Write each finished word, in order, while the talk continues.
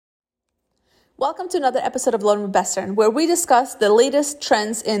Welcome to another episode of Learn with Bestern, where we discuss the latest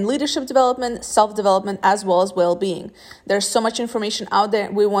trends in leadership development, self-development, as well as well-being. There's so much information out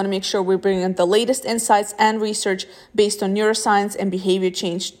there. We want to make sure we bring in the latest insights and research based on neuroscience and behavior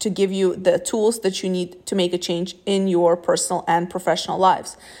change to give you the tools that you need to make a change in your personal and professional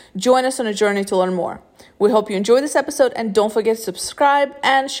lives. Join us on a journey to learn more. We hope you enjoy this episode, and don't forget to subscribe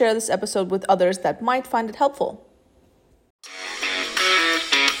and share this episode with others that might find it helpful.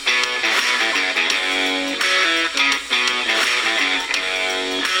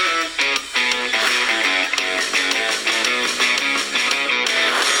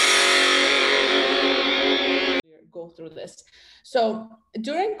 Go through this. So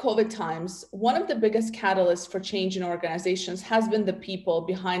during COVID times, one of the biggest catalysts for change in organizations has been the people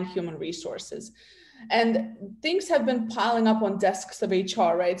behind human resources. And things have been piling up on desks of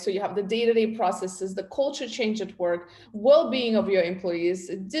HR, right? So you have the day-to-day processes, the culture change at work, well-being of your employees,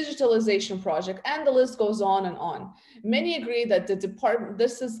 digitalization project, and the list goes on and on. Many agree that the department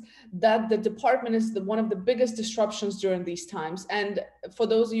is one of the biggest disruptions during these times. And for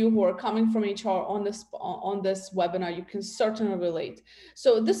those of you who are coming from HR on this webinar, you can certainly relate.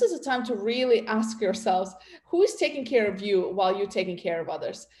 So this is a time to really ask yourselves, who is taking care of you while you're taking care of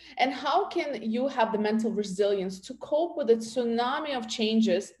others? And how can you have the mental resilience to cope with the tsunami of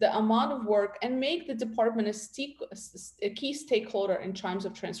changes, the amount of work, and make the department a key stakeholder in times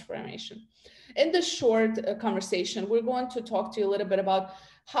of transformation? In this short conversation, we're going to talk to you a little bit about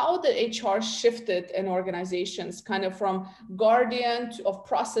how the HR shifted in organizations, kind of from guardian of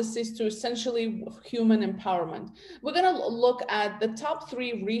processes to essentially human empowerment. We're going to look at the top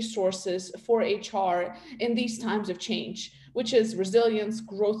 3 resources for HR in these times of change, which is resilience,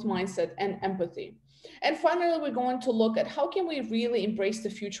 growth mindset, and empathy. And finally, we're going to look at how can we really embrace the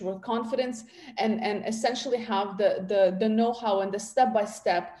future with confidence and essentially have the know-how and the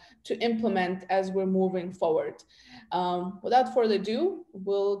step-by-step to implement as we're moving forward. Without further ado,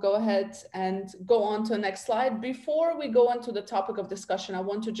 we'll go ahead and go on to the next slide. Before we go into the topic of discussion, I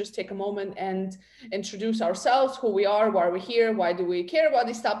want to just take a moment and introduce ourselves, who we are, why we're here, why do we care about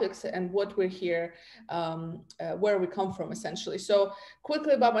these topics, and what we're here, where we come from, essentially. So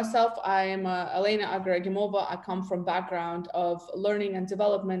quickly about myself, I am Elena Agragimova. I come from background of learning and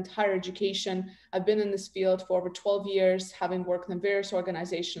development, higher education. I've been in this field for over 12 years, having worked in various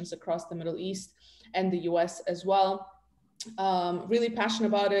organizations across the Middle East and the US as well. Really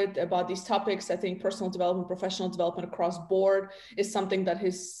passionate about these topics. I think personal development, professional development across board is something that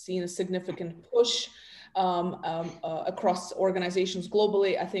has seen a significant push across organizations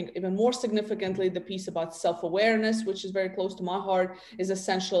globally. I think even more significantly, the piece about self-awareness, which is very close to my heart, is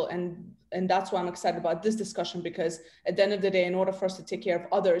essential. And that's why I'm excited about this discussion, because at the end of the day, in order for us to take care of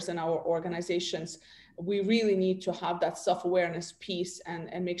others in our organizations, we really need to have that self-awareness piece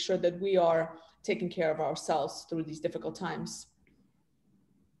and make sure that we are taking care of ourselves through these difficult times.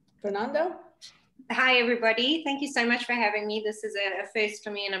 Fernanda? Hi, everybody. Thank you so much for having me. This is a first for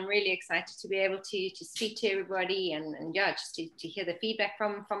me, and I'm really excited to be able to speak to everybody and yeah, just to hear the feedback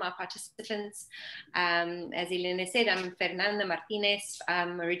from our participants. As Elena said, I'm Fernanda Martinez.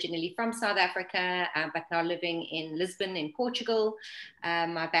 I'm originally from South Africa, but now living in Lisbon in Portugal.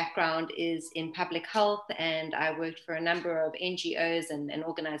 My background is in public health, and I worked for a number of NGOs and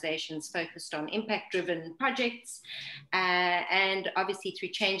organizations focused on impact-driven projects. And obviously through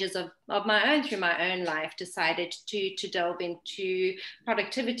changes of my own, through my own life, decided to delve into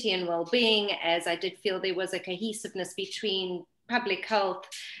productivity and well-being, as I did feel there was a cohesiveness between public health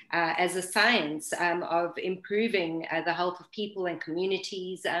as a science of improving the health of people and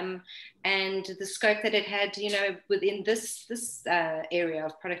communities, and the scope that it had, within this area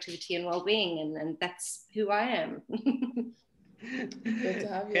of productivity and well-being, and that's who I am. Good to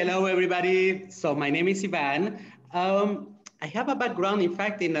have you. Hello, everybody. So my name is Ivan. I have a background, in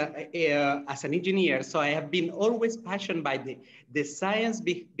fact, as an engineer. So I have been always passionate by the science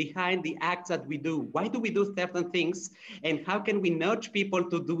behind the acts that we do. Why do we do certain things? And how can we nudge people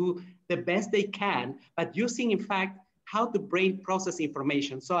to do the best they can, but using, in fact, how the brain process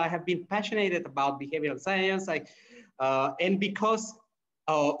information. So I have been passionate about behavioral science. And because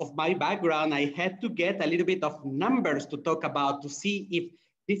of my background, I had to get a little bit of numbers to talk about, to see if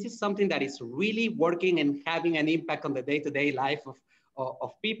this is something that is really working and having an impact on the day-to-day life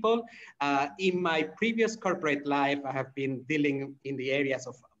of people. In my previous corporate life, I have been dealing in the areas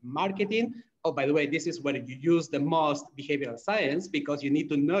of marketing. Oh, by the way, this is where you use the most behavioral science, because you need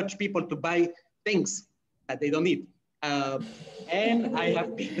to nudge people to buy things that they don't need. And I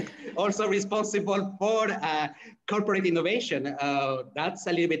have been also responsible for corporate innovation. That's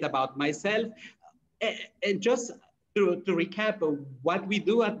a little bit about myself. And just to recap, what we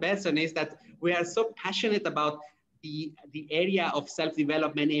do at Beson is that we are so passionate about the area of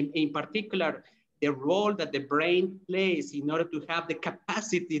self-development, in particular, the role that the brain plays in order to have the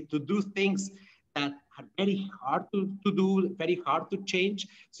capacity to do things that are very hard to do, very hard to change.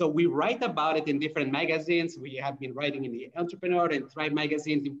 So we write about it in different magazines. We have been writing in the Entrepreneur and Thrive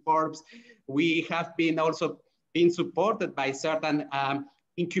magazines, in Forbes. We have been also being supported by certain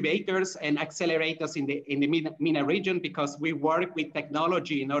incubators and accelerators in the MENA region, because we work with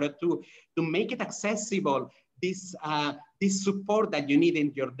technology in order to make it accessible, this support that you need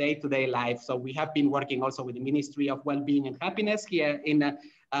in your day-to-day life. So we have been working also with the Ministry of Wellbeing and Happiness here in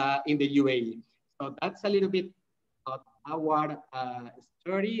the UAE. So that's a little bit of our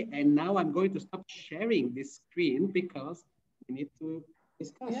story. And now I'm going to stop sharing this screen because we need to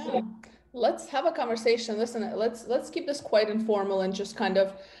discuss. Yeah, let's have a conversation. Listen, let's keep this quite informal and just kind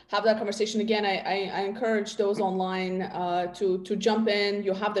of have that conversation. Again, I encourage those online to jump in.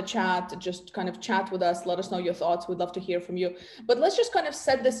 You have the chat, just kind of chat with us. Let us know your thoughts. We'd love to hear from you. But let's just kind of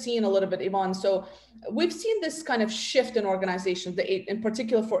set the scene a little bit, Yvonne. So we've seen this kind of shift in organizations, in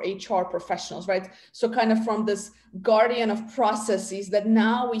particular for HR professionals, right? So kind of from this guardian of processes that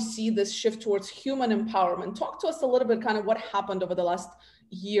now we see this shift towards human empowerment. Talk to us a little bit kind of what happened over the last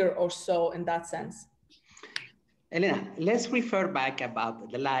year or so in that sense. Elena, let's refer back about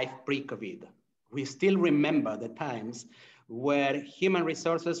the life pre-COVID. We still remember the times where human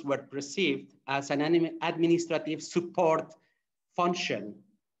resources were perceived as an administrative support function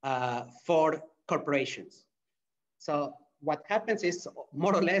for corporations. So what happens is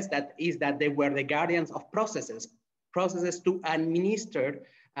more or less that they were the guardians of processes to administer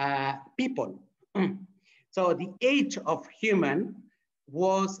people. So the age of human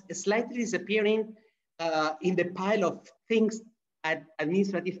was slightly disappearing in the pile of things,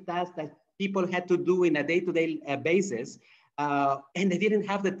 administrative tasks that people had to do in a day-to-day basis, and they didn't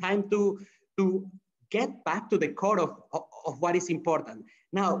have the time to get back to the core of what is important.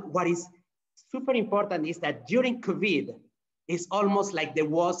 Now, what is super important is that during COVID, it's almost like there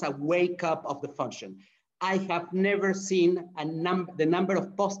was a wake up of the function. I have never seen the number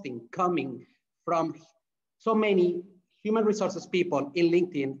of postings coming from so many human resources people in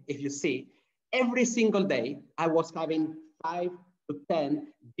LinkedIn. If you see, every single day, I was having 5 to 10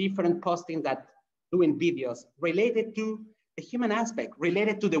 different postings that doing videos related to the human aspect,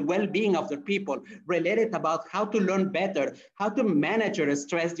 related to the well-being of the people, related about how to learn better, how to manage your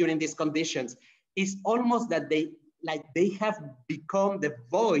stress during these conditions. It's almost that they have become the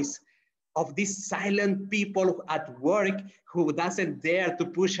voice of these silent people at work who doesn't dare to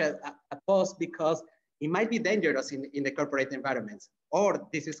push a post because it might be dangerous in the corporate environments, or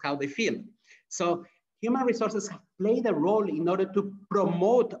this is how they feel. So human resources have played a role in order to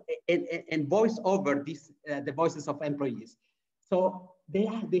promote and voice over the voices of employees. So there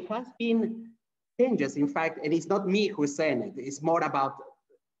has been changes, in fact, and it's not me who's saying it. It's more about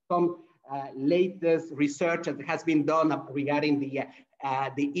some latest research that has been done regarding the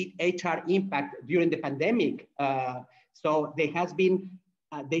HR impact during the pandemic. So there has been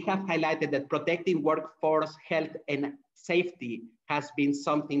they have highlighted that protecting workforce health and safety has been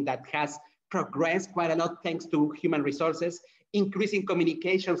something that has progressed quite a lot thanks to human resources. Increasing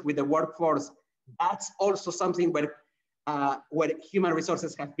communications with the workforce, that's also something where human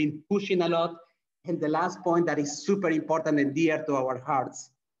resources have been pushing a lot. And the last point that is super important and dear to our hearts,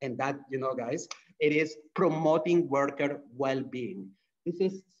 and that, guys, it is promoting worker well-being. This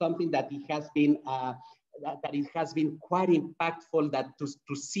is something that it has been that it has been quite impactful, that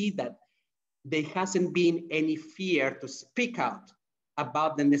to see that there hasn't been any fear to speak out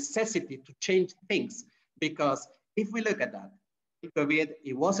about the necessity to change things. Because if we look at that, COVID,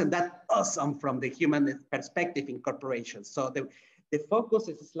 it wasn't that awesome from the human perspective in corporations. So the focus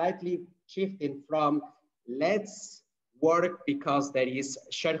is slightly shifting from let's work because there is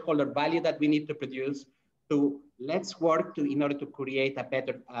shareholder value that we need to produce to let's work in order to create a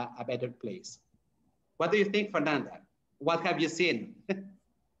better place. What do you think, Fernanda? What have you seen?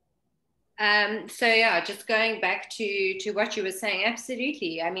 So yeah, just going back to what you were saying,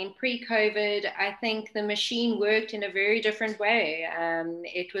 absolutely. I mean, pre-COVID, I think the machine worked in a very different way.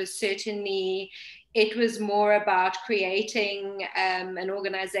 It was more about creating an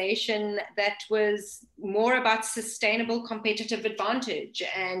organization that was more about sustainable competitive advantage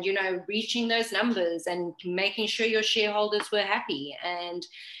and, reaching those numbers and making sure your shareholders were happy. And,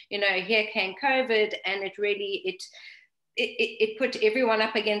 here came COVID, and it put everyone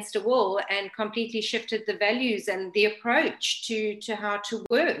up against a wall and completely shifted the values and the approach to how to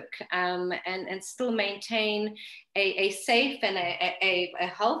work and still maintain a safe and a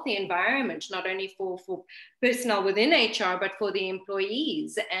healthy environment, not only for personnel within HR, but for the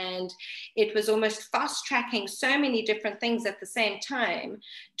employees. And it was almost fast tracking so many different things at the same time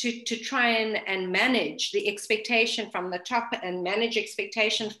to try and manage the expectation from the top and manage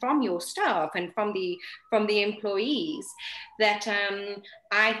expectation from your staff and from the employees, that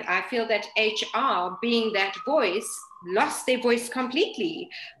I feel that HR, being that voice, lost their voice completely,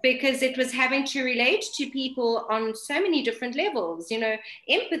 because it was having to relate to people on so many different levels. You know,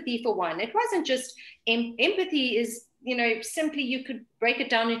 empathy for one. It wasn't just empathy is, you know, simply you could break it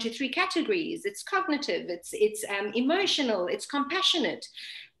down into 3 categories. It's cognitive, it's emotional, it's compassionate.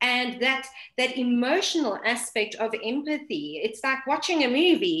 And that emotional aspect of empathy, it's like watching a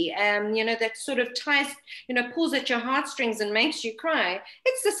movie, you know, that sort of ties, you know, pulls at your heartstrings and makes you cry.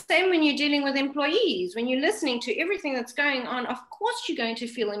 It's the same when you're dealing with employees. When you're listening to everything that's going on, of course you're going to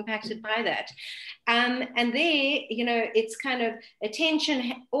feel impacted by that. And there, you know, it's kind of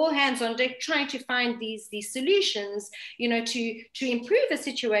attention, all hands on deck, trying to find these solutions, you know, to improve a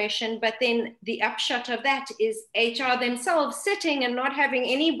situation. But then the upshot of that is HR themselves sitting and not having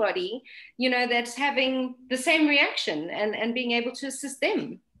anybody, you know, that's having the same reaction and being able to assist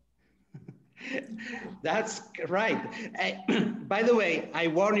them. That's right. By the way, I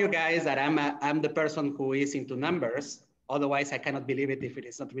warn you guys that I'm the person who is into numbers. Otherwise, I cannot believe it if it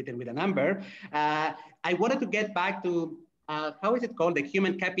is not written with a number. I wanted to get back to, how is it called? The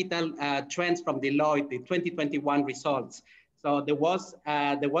human capital trends from Deloitte, the 2021 results. So there was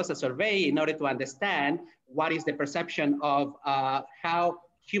a survey in order to understand what is the perception of how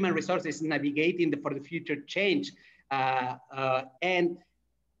human resources navigating for the future change. And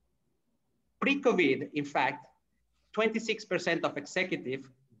pre-COVID, in fact, 26% of executives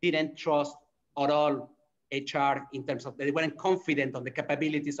didn't trust at all HR in terms of, they weren't confident on the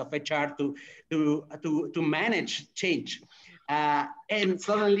capabilities of HR to manage change. And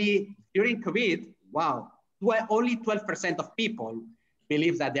suddenly during COVID, wow, only 12% of people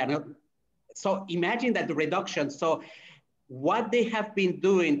believe that they are not. So imagine that the reduction. So what they have been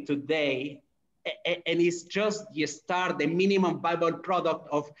doing today, and it's just the start, the minimum viable product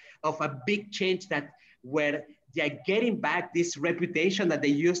of a big change that where they're getting back this reputation that they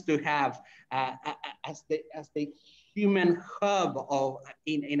used to have as the human hub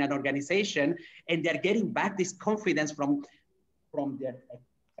in an organization, and they're getting back this confidence from their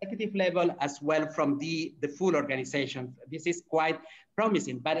executive level as well from the full organization. This is quite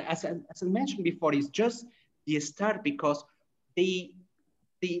promising, but as I mentioned before, it's just the start, because the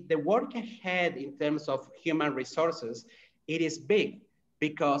work ahead in terms of human resources, it is big,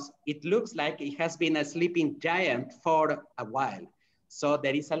 because it looks like it has been a sleeping giant for a while. So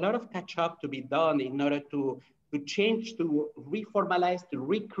there is a lot of catch up to be done in order to change, to reformalize, to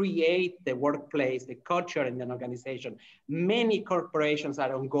recreate the workplace, the culture in an organization. Many corporations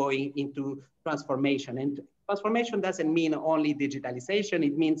are ongoing into transformation, and transformation doesn't mean only digitalization.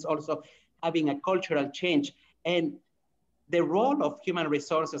 It means also having a cultural change. And the role of human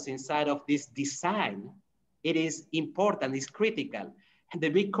resources inside of this design, it is important, it's critical. And the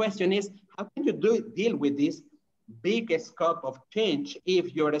big question is, how can you deal with this big scope of change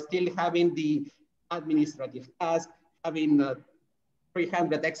if you're still having the administrative task, having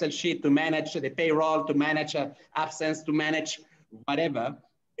 300 Excel sheet to manage the payroll, to manage absence, to manage whatever?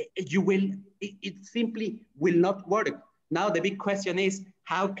 It simply will not work. Now the big question is,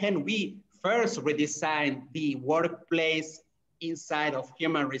 how can we first redesign the workplace inside of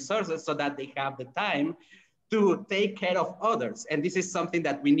human resources so that they have the time to take care of others? And this is something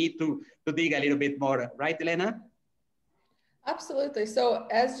that we need to dig a little bit more, right, Elena? Absolutely. So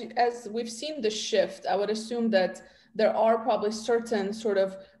as we've seen the shift, I would assume that there are probably certain sort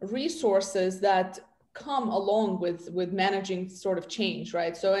of resources that come along with managing sort of change,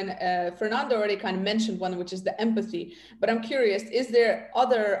 right? So, and Fernando already kind of mentioned one, which is the empathy. But I'm curious, is there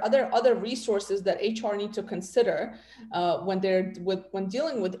other resources that HR need to consider when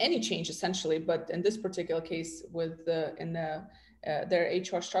dealing with any change, essentially? But in this particular case, with their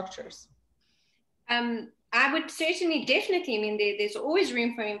HR structures. I would certainly, definitely, I mean, there's always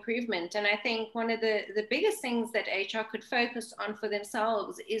room for improvement. And I think one of the biggest things that HR could focus on for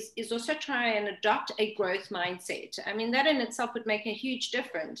themselves is also try and adopt a growth mindset. I mean, that in itself would make a huge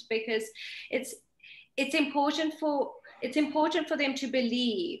difference, because it's important for them to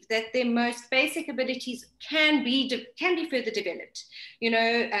believe that their most basic abilities can be further developed,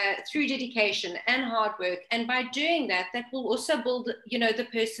 through dedication and hard work. And by doing that, that will also build, the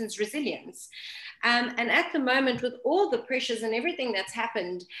person's resilience. And at the moment, with all the pressures and everything that's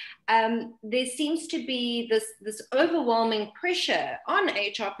happened, there seems to be this overwhelming pressure on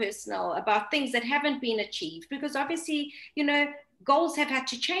HR personnel about things that haven't been achieved, because obviously, you know, goals have had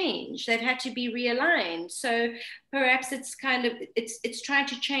to change, they've had to be realigned. So perhaps it's kind of, it's trying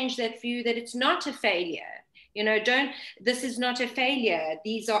to change that view that it's not a failure. You know, this is not a failure.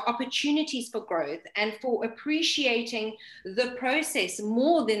 These are opportunities for growth and for appreciating the process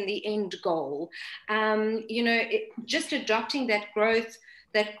more than the end goal. You know, just adopting that growth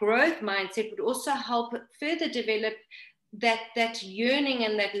mindset would also help further develop that yearning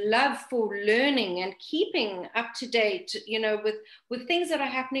and that love for learning and keeping up to date, you know, with things that are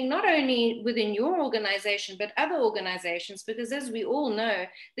happening not only within your organization, but other organizations, because as we all know,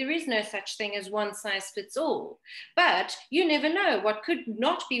 there is no such thing as one size fits all. But you never know, what could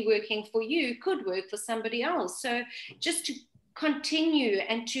not be working for you could work for somebody else. So just to continue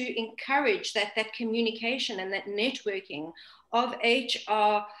and to encourage that communication and that networking of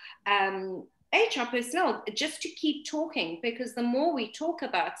HR personnel, just to keep talking, because the more we talk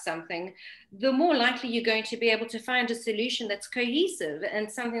about something, the more likely you're going to be able to find a solution that's cohesive and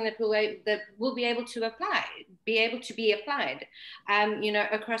something that will be able to be applied, you know,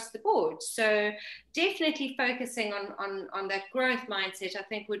 across the board. So definitely focusing on that growth mindset, I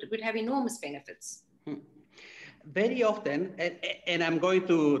think would have enormous benefits. Very often, and I'm going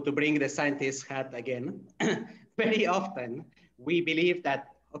to bring the scientist hat again, very often we believe that,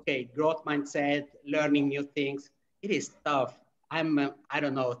 okay, growth mindset, learning new things, it is tough. I'm, I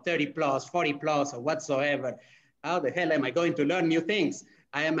don't know, 30 plus, 40 plus, or whatsoever. How the hell am I going to learn new things?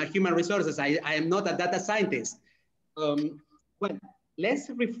 I am a human resources. I am not a data scientist. Well, let's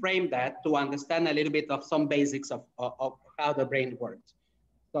reframe that to understand a little bit of some basics of how the brain works.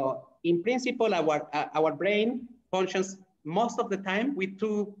 So in principle, our brain functions most of the time with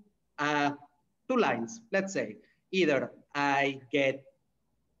two lines. Let's say either I get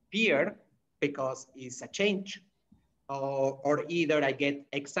fear because it's a change, or either I get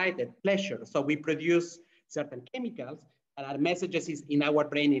excited, pleasure. So we produce certain chemicals that are messages in our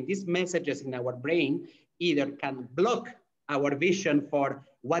brain, and these messages in our brain either can block our vision for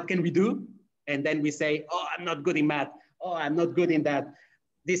what can we do, and then we say, oh, I'm not good in math, oh, I'm not good in that,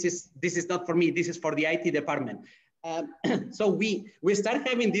 this is not for me, this is for the IT department. So we start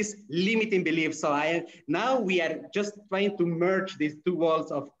having this limiting belief. So now we are just trying to merge these two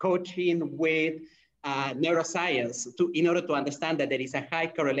worlds of coaching with neuroscience in order to understand that there is a high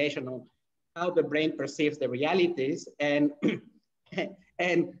correlation on how the brain perceives the realities and the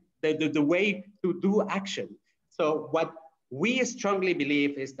way to do action. So what we strongly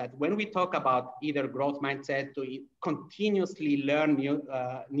believe is that when we talk about either growth mindset, to continuously learn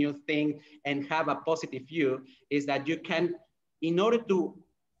new things and have a positive view, is that you can, in order to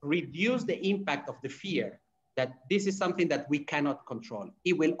reduce the impact of the fear, that this is something that we cannot control.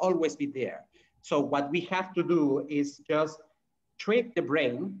 It will always be there. So what we have to do is just trick the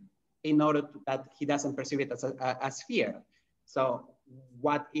brain in order that he doesn't perceive it as fear. So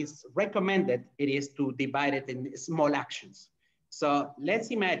what is recommended, it is to divide it in small actions. So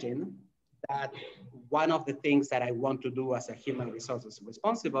let's imagine that one of the things that I want to do as a human resources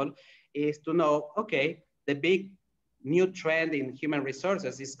responsible is to know, okay, the big new trend in human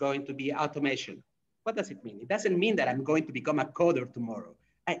resources is going to be automation. What does it mean? It doesn't mean that I'm going to become a coder tomorrow.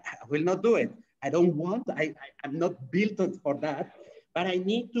 I will not do it. I don't want, I'm not built for that, but I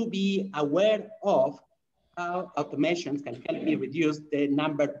need to be aware of how automations can help me reduce the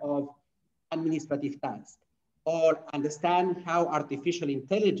number of administrative tasks, or understand how artificial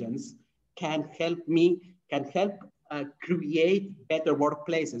intelligence can help create better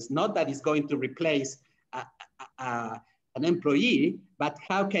workplaces. Not that it's going to replace an employee, but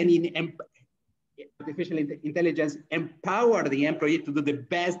how can artificial intelligence empower the employee to do the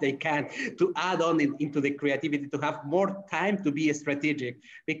best they can, to add on into the creativity, to have more time to be strategic.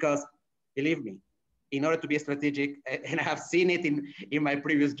 Because believe me, in order to be strategic, and I have seen it in my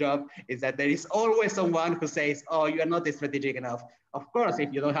previous job, is that there is always someone who says, oh, you are not strategic enough. Of course,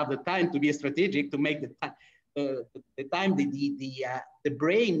 if you don't have the time to be strategic, to make the time, the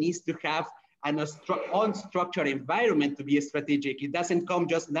brain needs to have an unstructured environment to be strategic. It doesn't come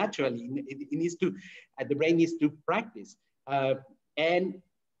just naturally. It needs to, the brain needs to practice. And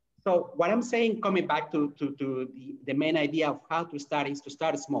so what I'm saying, coming back to the main idea of how to start, is to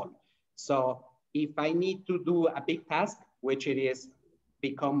start small. So if I need to do a big task, which it is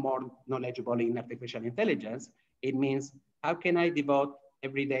become more knowledgeable in artificial intelligence, it means how can I devote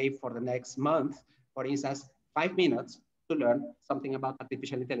every day for the next month, for instance, 5 minutes to learn something about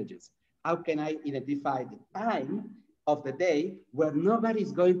artificial intelligence? How can I identify the time of the day where nobody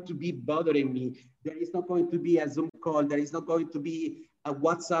is going to be bothering me. There is not going to be a Zoom call. There is not going to be a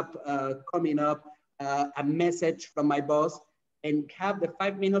WhatsApp coming up, a message from my boss, and have the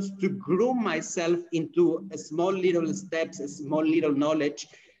 5 minutes to groom myself into a small little steps, a small little knowledge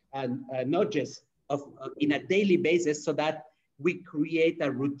and nudges of in a daily basis, so that we create a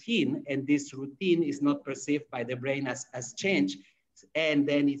routine, and this routine is not perceived by the brain as change, and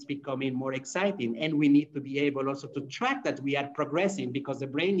then it's becoming more exciting. And we need to be able also to track that we are progressing, because the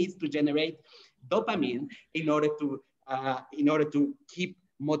brain needs to generate dopamine in order to keep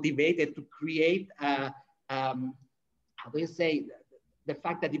motivated, to create how do you say, the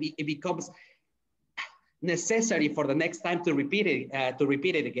fact that it becomes necessary for the next time to repeat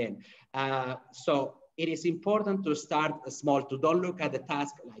it again. So it is important to start small, to don't look at the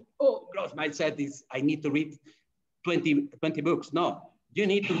task like, oh, growth mindset is I need to read 20 books. No, you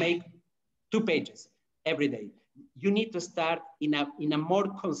need to make 2 pages every day. You need to start in a more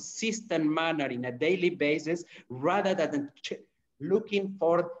consistent manner, in a daily basis, rather than looking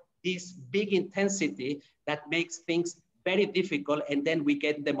for this big intensity that makes things very difficult, and then we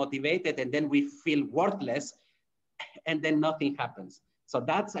get demotivated, and then we feel worthless, and then nothing happens. So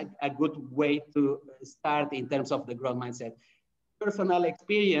that's a good way to start in terms of the growth mindset. Personal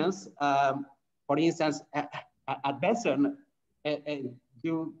experience, for instance, at Besson, and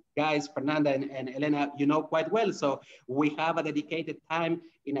you guys, Fernanda and Elena, you know quite well. So we have a dedicated time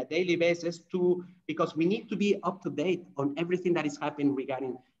in a daily basis because we need to be up to date on everything that is happening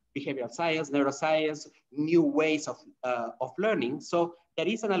regarding behavioral science, neuroscience, new ways of learning. So there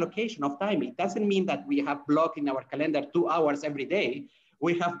is an allocation of time. It doesn't mean that we have blocked in our calendar 2 hours every day.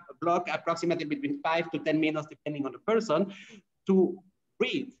 We have blocked approximately between 5 to 10 minutes, depending on the person, to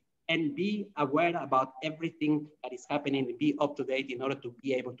read and be aware about everything that is happening, and be up to date in order to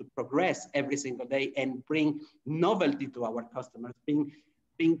be able to progress every single day and bring novelty to our customers,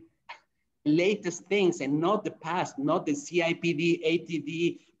 bring latest things and not the past, not the CIPD,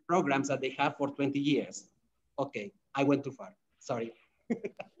 ATD programs that they have for 20 years. Okay, I went too far, sorry.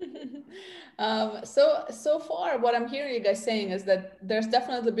 So far, what I'm hearing you guys saying is that there's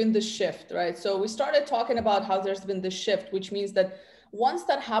definitely been this shift, right? So we started talking about how there's been this shift, which means that once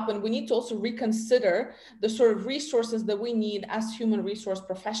that happened, we need to also reconsider the sort of resources that we need as human resource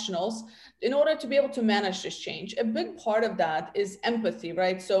professionals in order to be able to manage this change. A big part of that is empathy,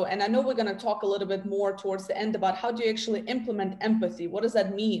 right? So, and I know we're going to talk a little bit more towards the end about how do you actually implement empathy? What does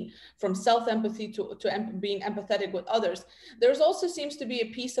that mean, from self-empathy to being empathetic with others? There's also seems to be a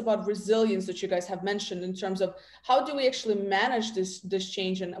piece about resilience that you guys have mentioned in terms of how do we actually manage this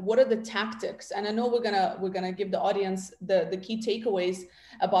change, and what are the tactics? And I know we're gonna give the audience the key takeaways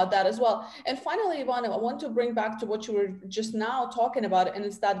about that as well. And finally, Ivan, I want to bring back to what you were just now talking about, and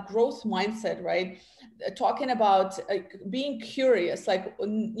it's that growth mindset, right? Talking about being curious, like,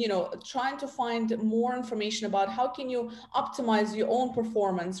 you know, trying to find more information about how can you optimize your own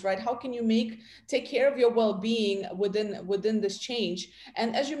performance, right? How can you take care of your well-being within this change?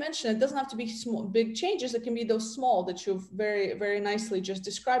 And as you mentioned, it doesn't have to be big changes. It can be those small that you've very, very nicely just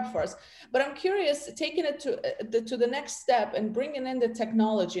described for us. But I'm curious, taking it to the next step and bringing in the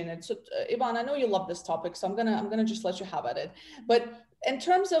technology in it. So Ivan, I know you love this topic, so I'm gonna just let you have at it. But in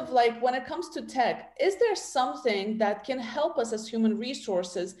terms of, like, when it comes to tech, is there something that can help us as human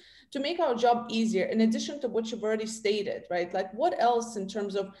resources to make our job easier, in addition to what you've already stated, right? Like, what else in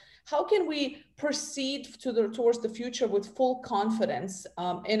terms of how can we proceed towards the future with full confidence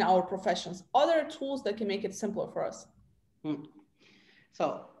in our professions? Other tools that can make it simpler for us?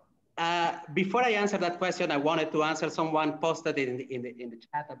 So before I answer that question, I wanted to answer someone posted in the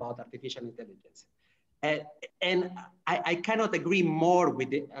chat about artificial intelligence. And I cannot agree more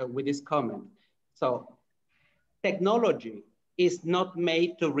with this comment. So technology is not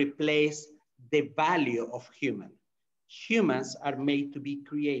made to replace the value of human. Humans are made to be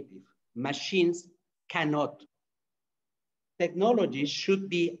creative. Machines cannot. Technology should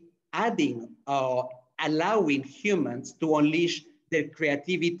be adding or allowing humans to unleash their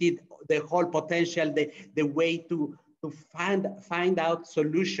creativity, their whole potential, the way to find out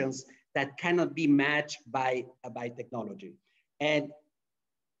solutions that cannot be matched by technology. And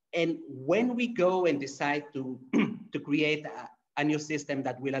when we go and decide to create a new system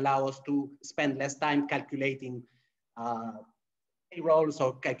that will allow us to spend less time calculating payrolls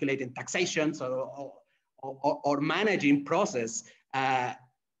or calculating taxations or managing process,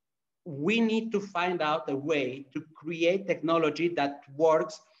 we need to find out a way to create technology that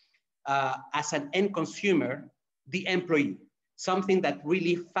works as an end consumer, the employee. Something that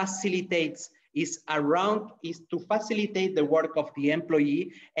really facilitates, is to facilitate the work of the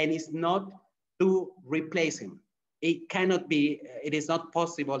employee, and is not to replace him. it cannot be, it is not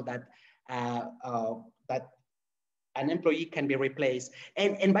possible that, that an employee can be replaced.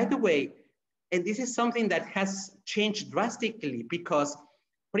 And by the way, and this is something that has changed drastically, because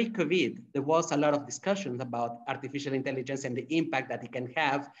pre-COVID, there was a lot of discussions about artificial intelligence and the impact that it can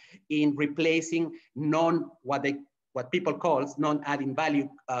have in replacing what people call non-adding value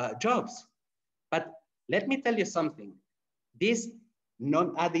jobs. But let me tell you something. These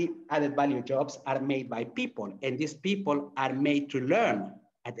non-added value jobs are made by people, and these people are made to learn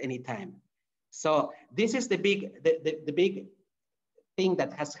at any time. So this is the big thing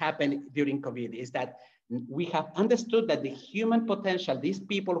that has happened during COVID, is that we have understood that the human potential, these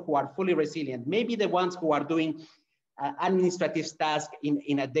people who are fully resilient, maybe the ones who are doing administrative tasks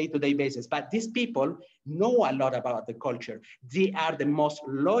in a day-to-day basis, but these people know a lot about the culture. They are the most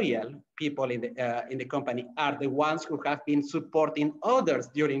loyal people in the company, are the ones who have been supporting others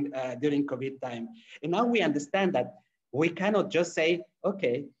during COVID time. And now we understand that we cannot just say,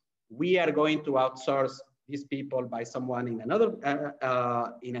 okay, we are going to outsource these people by someone in another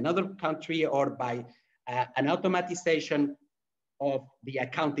country, or by an automatization of the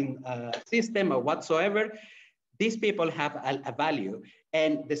accounting system or whatsoever. These people have a value,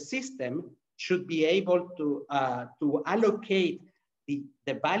 and the system should be able to allocate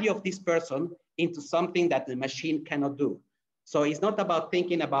the value of this person into something that the machine cannot do. So it's not about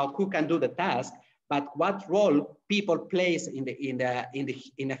thinking about who can do the task, but what role people plays in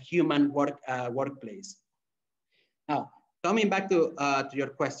a human workplace. Now, coming back to your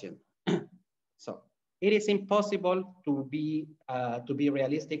question, so it is impossible to be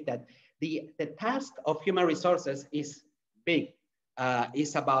realistic that the task of human resources is big.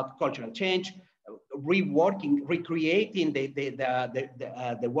 It's about cultural change, recreating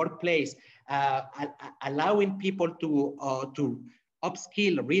the workplace, allowing people to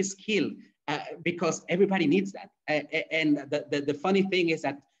upskill, reskill, because everybody needs that. And the funny thing is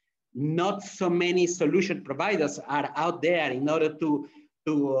that not so many solution providers are out there in order to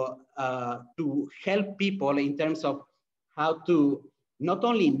help people in terms of how to not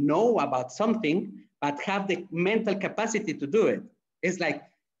only know about something, but have the mental capacity to do it. It's like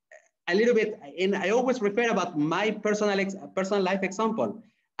a little bit, and I always refer about my personal life example.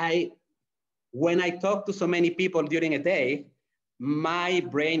 When I talk to so many people during a day, my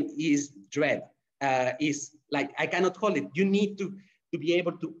brain is dread. Is like, I cannot hold it. You need to be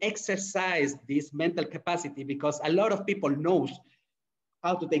able to exercise this mental capacity, because a lot of people knows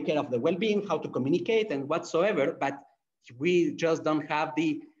how to take care of the well-being, how to communicate and whatsoever, but we just don't have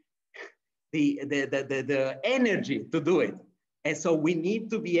the energy to do it. And so we need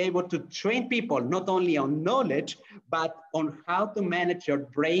to be able to train people not only on knowledge, but on how to manage your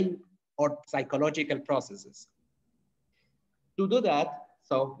brain or psychological processes. To do that,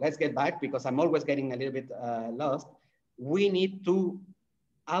 so let's get back, because I'm always getting a little bit lost. We need to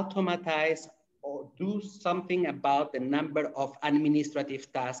automatize or do something about the number of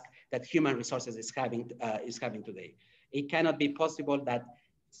administrative tasks that human resources is having today. It cannot be possible that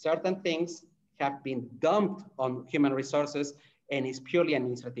certain things have been dumped on human resources and is purely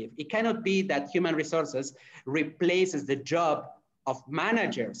administrative. It cannot be that human resources replaces the job of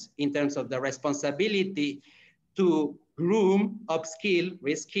managers in terms of the responsibility to groom, upskill,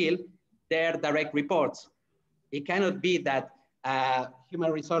 reskill their direct reports. It cannot be that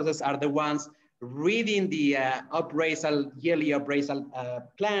human resources are the ones reading the yearly appraisal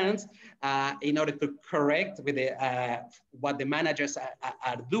plans in order to correct with what the managers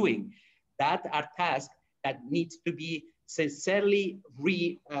are doing. That are tasks that needs to be sincerely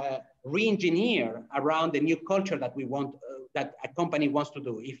re-engineered around the new culture that we want, that a company wants to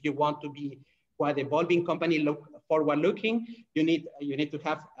do. If you want to be quite evolving company, forward-looking, you need to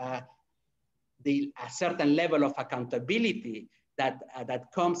have a certain level of accountability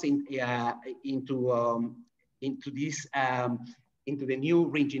that comes into the new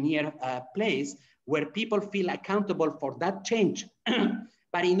re-engineered place, where people feel accountable for that change.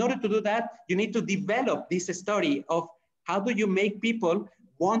 But in order to do that, you need to develop this story of how do you make people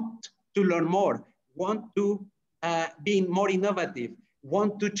want to learn more, want to be more innovative,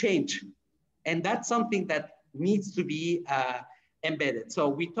 want to change. And that's something that needs to be embedded. So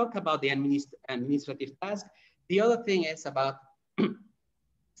we talk about the administrative task. The other thing is about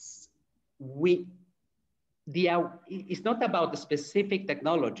it's not about the specific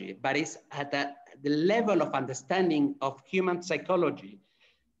technology, but it's at the level of understanding of human psychology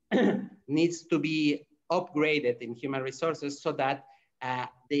needs to be upgraded in human resources, so that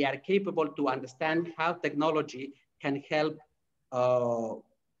they are capable to understand how technology can help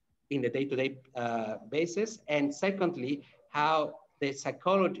in the day-to-day basis. And secondly, how the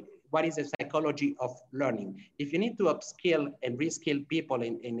what is the psychology of learning. If you need to upskill and reskill people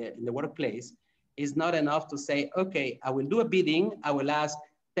in the workplace, it's not enough to say, okay, I will do a bidding. I will ask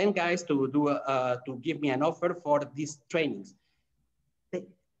 10 guys to give me an offer for these trainings.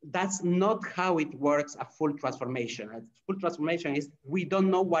 That's not how it works, a full transformation. A full transformation is, we don't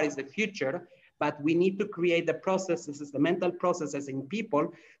know what is the future, but we need to create the processes, the mental processes in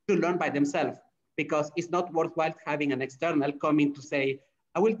people to learn by themselves, because it's not worthwhile having an external come in to say,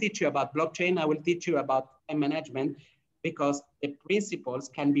 I will teach you about blockchain, I will teach you about time management, because the principles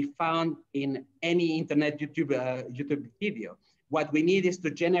can be found in any internet YouTube video. What we need is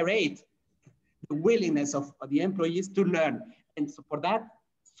to generate the willingness of the employees to learn. And so for that,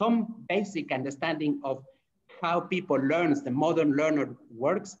 some basic understanding of how people learn, the modern learner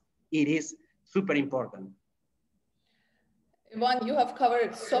works, it is super important. Ivan, you have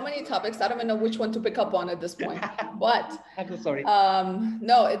covered so many topics. I don't even know which one to pick up on at this point, but I'm so sorry.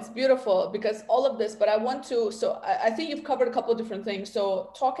 No, it's beautiful because all of this, but I want to, so I think you've covered a couple of different things.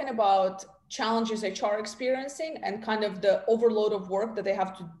 So talking about challenges HR experiencing and kind of the overload of work that they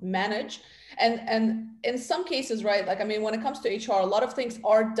have to manage. And in some cases, right, like, I mean, when it comes to HR, a lot of things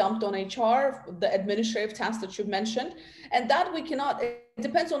are dumped on HR, the administrative tasks that you've mentioned, and that we cannot, it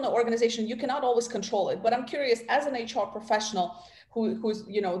depends on the organization. You cannot always control it. But I'm curious, as an HR professional who's,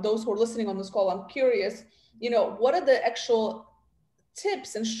 you know, those who are listening on this call, I'm curious, you know, what are the actual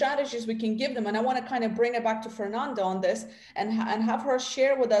tips and strategies we can give them? And I want to kind of bring it back to Fernanda on this and have her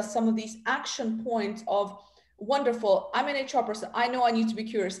share with us some of these action points of, wonderful, I'm an HR person, I know I need to be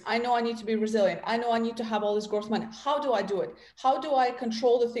curious, I know I need to be resilient, I know I need to have all this growth mindset. How do I do it? How do I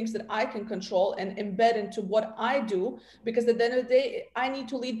control the things that I can control and embed into what I do? Because at the end of the day, I need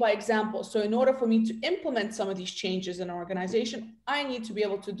to lead by example. So in order for me to implement some of these changes in an organization, I need to be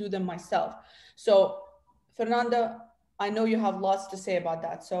able to do them myself. So Fernanda, I know you have lots to say about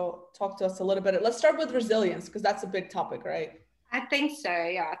that. So talk to us a little bit. Let's start with resilience, because that's a big topic, right? I think so.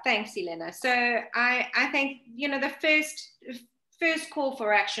 Yeah. Thanks, Elena. So I think, you know, the first call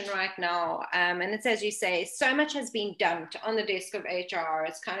for action right now, and it's, as you say, so much has been dumped on the desk of HR.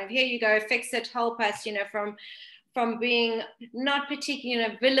 It's kind of, here you go, fix it, help us, you know, from being not particularly, you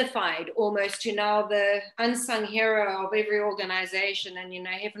know, vilified almost to now the unsung hero of every organization. And, you know,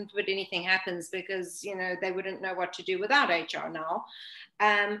 heaven forbid anything happens, because, you know, they wouldn't know what to do without HR now.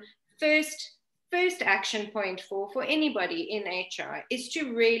 First action point for anybody in HR is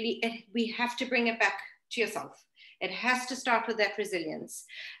to really, we have to bring it back to yourself. It has to start with that resilience.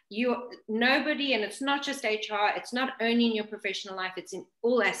 Nobody, and it's not just HR, it's not only in your professional life, it's in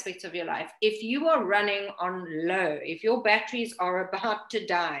all aspects of your life. If you are running on low, if your batteries are about to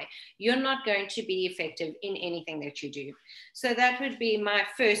die, you're not going to be effective in anything that you do. So that would be my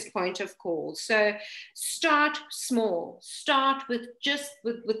first point of call. So start small, start with just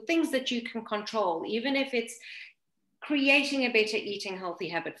with things that you can control, even if it's creating a better eating healthy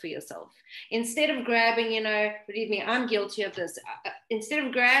habit for yourself. Instead of grabbing, you know, believe me, I'm guilty of this. Instead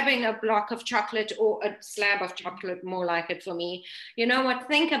of grabbing a block of chocolate or a slab of chocolate, more like it for me, you know what,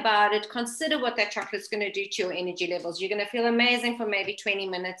 think about it, consider what that chocolate's going to do to your energy levels. You're going to feel amazing for maybe 20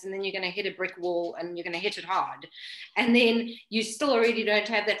 minutes, and then you're going to hit a brick wall and you're going to hit it hard. And then you still already don't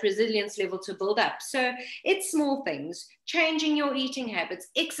have that resilience level to build up. So it's small things, changing your eating habits,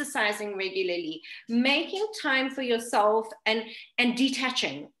 exercising regularly, making time for yourself, and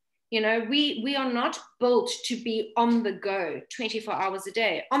detaching. You know, we are not built to be on the go 24 hours a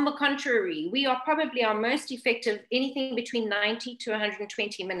day. On the contrary, we are probably our most effective anything between 90 to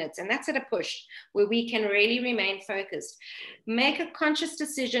 120 minutes. And that's at a push where we can really remain focused. Make a conscious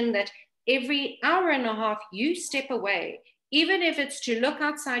decision that every hour and a half you step away, even if it's to look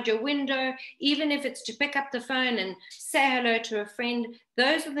outside your window, even if it's to pick up the phone and say hello to a friend.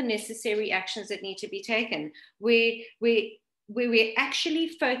 Those are the necessary actions that need to be taken. We're actually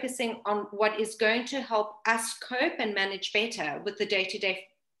focusing on what is going to help us cope and manage better with the day-to-day,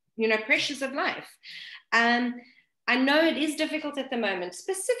 you know, pressures of life. I know it is difficult at the moment,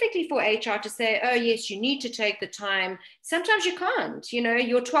 specifically for HR, to say, oh, yes, you need to take the time. Sometimes you can't. You know,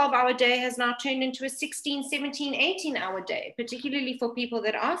 your 12-hour day has now turned into a 16, 17, 18-hour day, particularly for people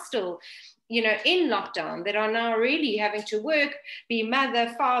that are still, you know, in lockdown, that are now really having to work, be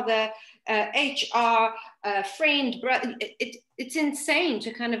mother, father, HR, friend, brother. It's insane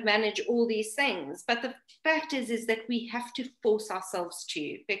to kind of manage all these things. But the fact is that we have to force ourselves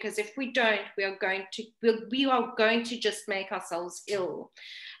to, because if we don't, we are going to just make ourselves ill.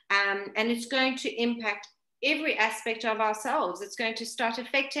 And it's going to impact every aspect of ourselves. It's going to start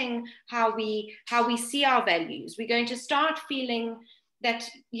affecting how we see our values. We're going to start feeling that,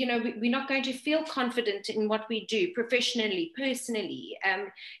 you know, we're not going to feel confident in what we do professionally, personally.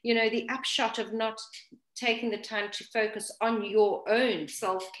 You know, the upshot of not taking the time to focus on your own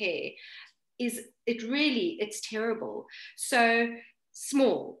self-care is, it's terrible. So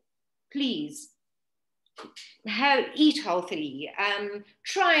small, please. Eat healthily,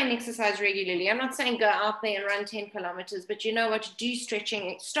 try and exercise regularly. I'm not saying go out there and run 10 kilometers, but you know what, do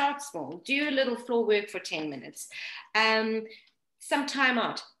stretching, start small, do a little floor work for 10 minutes. Some time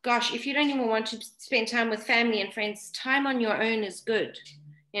out. Gosh, if you don't even want to spend time with family and friends, time on your own is good.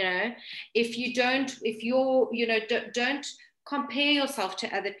 You know, don't compare yourself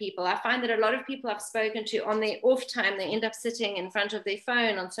to other people. I find that a lot of people I've spoken to on their off time, they end up sitting in front of their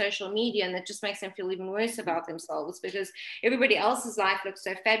phone on social media, and that just makes them feel even worse about themselves, because everybody else's life looks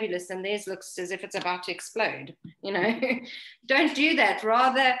so fabulous and theirs looks as if it's about to explode. You know, don't do that.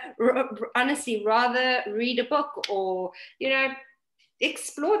 Honestly, rather read a book, or, you know,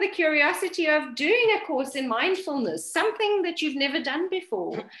 explore the curiosity of doing a course in mindfulness, something that you've never done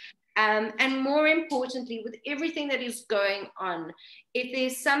before. And more importantly, with everything that is going on, if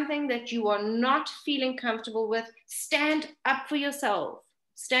there's something that you are not feeling comfortable with, stand up for yourself.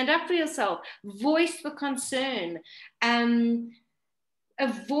 Stand up for yourself. Voice the concern.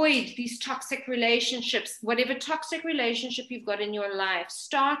 Avoid these toxic relationships. Whatever toxic relationship you've got in your life,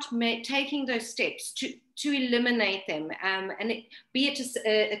 start taking those steps to eliminate them. Be it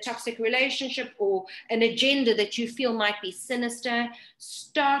a toxic relationship or an agenda that you feel might be sinister,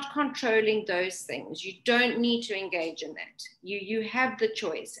 start controlling those things. You don't need to engage in that. You have the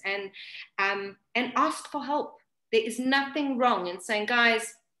choice, and ask for help. There is nothing wrong in saying,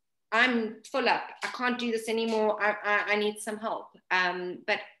 guys, I'm full up, I can't do this anymore, I need some help.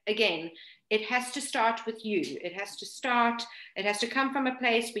 But again, it has to start with you. It has to come from a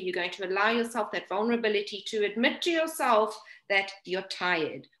place where you're going to allow yourself that vulnerability to admit to yourself that you're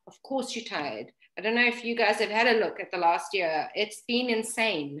tired. Of course you're tired. I don't know if you guys have had a look at the last year. It's been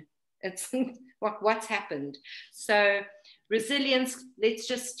insane. It's what's happened. So resilience, it's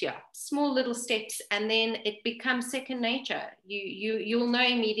just, small little steps, and then it becomes second nature. You'll know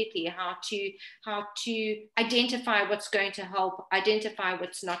immediately how to identify what's going to help, identify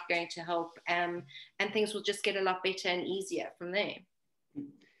what's not going to help, and things will just get a lot better and easier from there.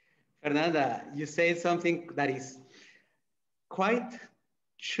 Fernanda, you say something that is quite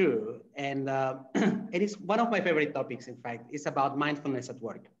true, and it is one of my favorite topics. In fact, it's about mindfulness at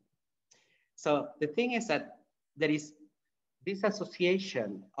work. So the thing is that there is this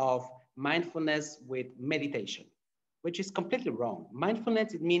association of mindfulness with meditation, which is completely wrong.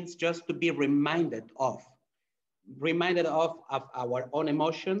 Mindfulness, it means just to be reminded of our own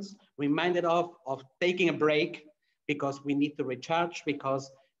emotions, reminded of taking a break, because we need to recharge,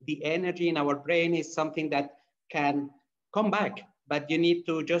 because the energy in our brain is something that can come back, but you need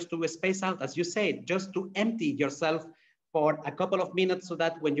to just do a space out, as you said, just to empty yourself for a couple of minutes, so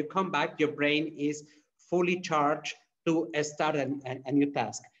that when you come back, your brain is fully charged to start a new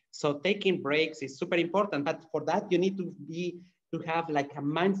task. So taking breaks is super important, but for that you need to have like a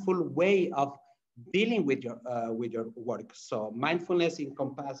mindful way of dealing with your work. So mindfulness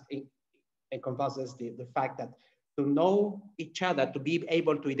encompasses the fact that to know each other, to be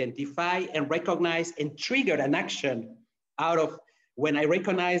able to identify and recognize and trigger an action out of, when I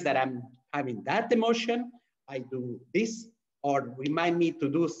recognize that I'm having that emotion, I do this, or remind me to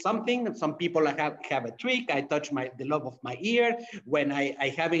do something. Some people have a trick. I touch the lobe of my ear when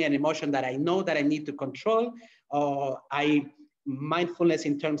I having an emotion that I know that I need to control. Mindfulness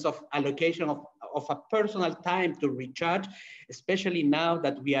in terms of allocation of a personal time to recharge, especially now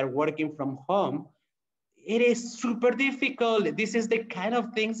that we are working from home. It is super difficult. This is the kind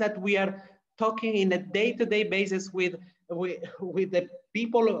of things that we are talking in a day-to-day basis with the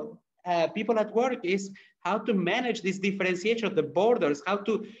people at work, is how to manage this differentiation of the borders, how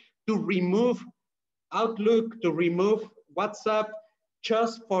to remove Outlook, to remove WhatsApp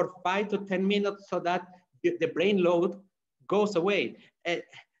just for 5 to 10 minutes, so that the brain load goes away.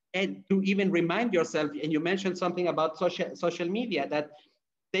 And to even remind yourself, and you mentioned something about social media, that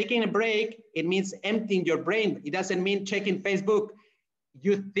taking a break, it means emptying your brain. It doesn't mean checking Facebook.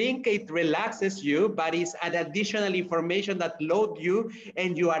 You think it relaxes you, but it's an additional information that loads you,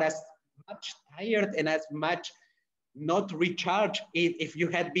 and you are as much tired and as much not recharged if you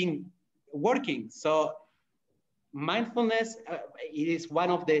had been working. So mindfulness, it is one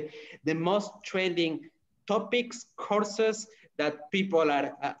of the most trending topics, courses that people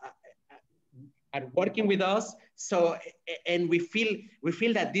are working with us. So, and we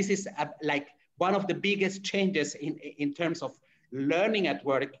feel that this is like one of the biggest changes in terms of learning at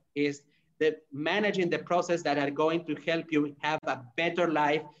work, is managing the process that are going to help you have a better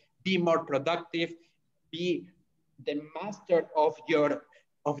life, be more productive, be the master of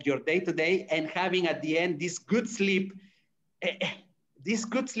your day-to-day, and having at the end this good sleep. This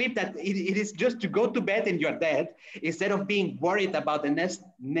good sleep that it is just to go to bed and you're dead, instead of being worried about the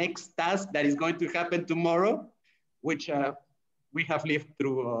next task that is going to happen tomorrow, which we have lived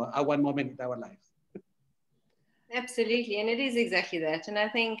through at one moment in our lives. Absolutely, and it is exactly that. And I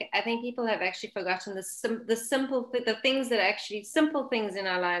think people have actually forgotten the things that actually simple things in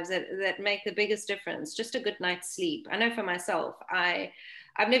our lives that make the biggest difference. Just a good night's sleep. I know for myself,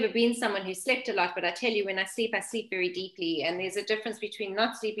 I've never been someone who slept a lot, but I tell you, when I sleep very deeply. And there's a difference between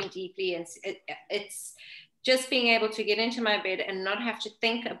not sleeping deeply and it's just being able to get into my bed and not have to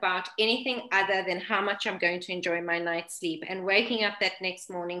think about anything other than how much I'm going to enjoy my night's sleep, and waking up that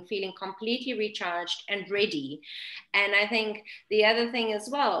next morning feeling completely recharged and ready. And I think the other thing as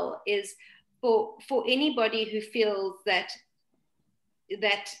well is for anybody who feels that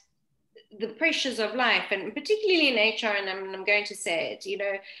the pressures of life, and particularly in HR, and I'm going to say it,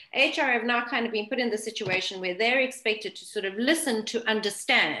 HR have now kind of been put in the situation where they're expected to sort of listen to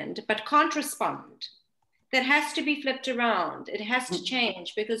understand, but can't respond. That has to be flipped around. It has to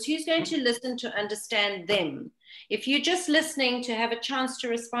change, because who's going to listen to understand them? If you're just listening to have a chance to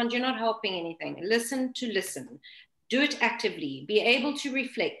respond, you're not helping anything. Listen to listen. Do it actively. Be able to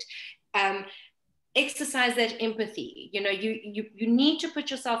reflect. Exercise that empathy. You need to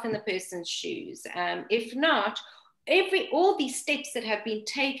put yourself in the person's shoes. If not, all these steps that have been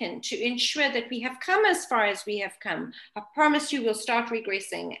taken to ensure that we have come as far as we have come, I promise you we'll start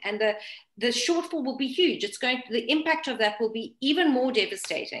regressing, and the shortfall will be huge. The impact of that will be even more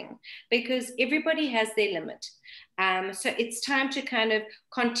devastating, because everybody has their limit. So it's time to kind of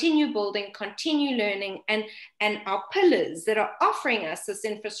continue building, continue learning, and our pillars that are offering us this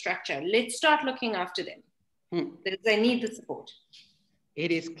infrastructure, let's start looking after them. They need the support. It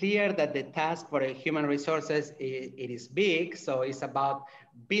is clear that the task for human resources, it is big. So it's about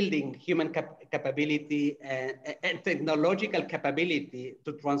building human capability and technological capability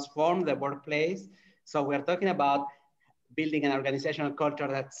to transform the workplace. So we're talking about building an organizational culture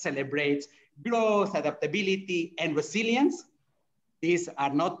that celebrates growth, adaptability, and resilience. These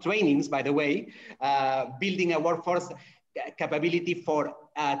are not trainings, by the way. Building a workforce capability for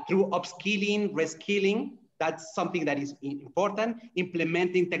through upskilling, reskilling. That's something that is important.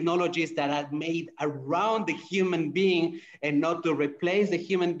 Implementing technologies that are made around the human being and not to replace the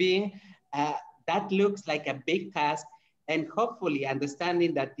human being. That looks like a big task, and hopefully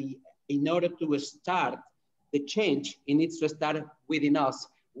understanding that in order to start the change, it needs to start within us.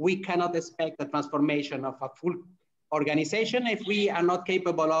 We cannot expect a transformation of a full organization if we are not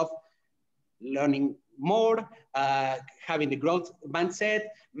capable of learning more, having the growth mindset,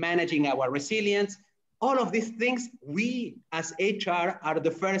 managing our resilience. All of these things, we as HR are the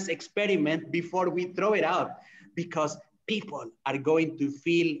first experiment before we throw it out, because people are going to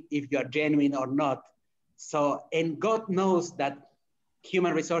feel if you're genuine or not. So, and God knows that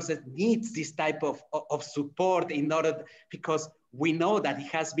human resources needs this type of support in order, because we know that it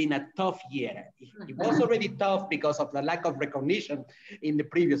has been a tough year. It was already tough because of the lack of recognition in the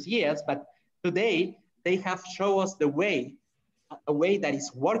previous years, but today they have shown us a way that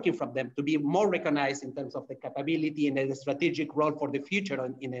is working from them to be more recognized in terms of the capability and the strategic role for the future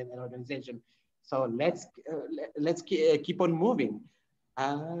in an organization. So let's keep on moving.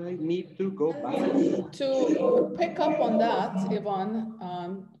 I need to go back. To pick up on that,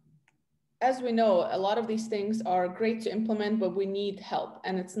 Yvonne, as we know, a lot of these things are great to implement, but we need help.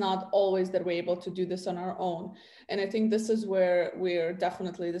 And it's not always that we're able to do this on our own. And I think this is where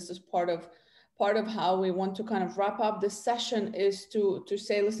this is part of how we want to kind of wrap up this session, is to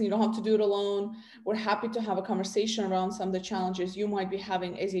say, listen, you don't have to do it alone. We're happy to have a conversation around some of the challenges you might be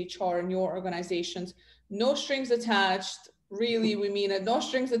having as HR in your organizations. No strings attached. Really, we mean it. No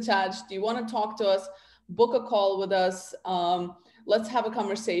strings attached. Do you want to talk to us? Book a call with us. Let's have a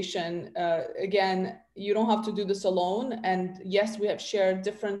conversation. Again, you don't have to do this alone. And yes, we have shared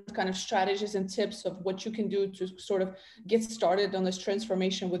different kind of strategies and tips of what you can do to sort of get started on this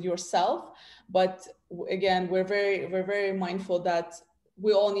transformation with yourself. But again, we're very mindful that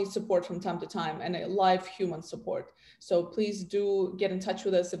we all need support from time to time, and a live human support. So please do get in touch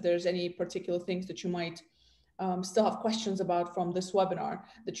with us if there's any particular things that you might still have questions about from this webinar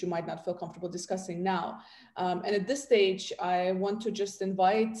that you might not feel comfortable discussing now. And at this stage, I want to just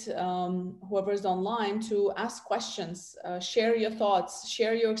invite whoever's online to ask questions, share your thoughts,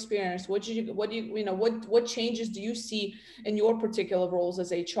 share your experience. What changes do you see in your particular roles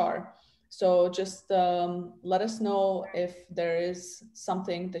as HR? So just let us know if there is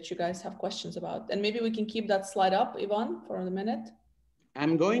something that you guys have questions about. And maybe we can keep that slide up, Ivan, for a minute.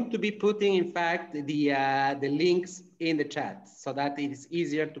 I'm going to be putting, in fact, the links in the chat so that it is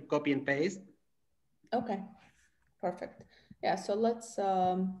easier to copy and paste. Okay, perfect. Yeah, so let's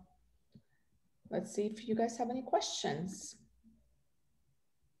see if you guys have any questions.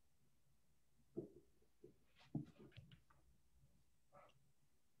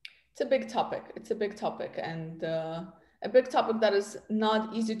 It's a big topic. It's a big topic, and a big topic that is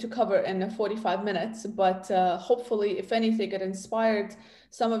not easy to cover in 45 minutes, but hopefully, if anything, it inspired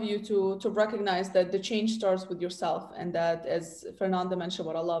some of you to recognize that the change starts with yourself, and that, as Fernanda mentioned,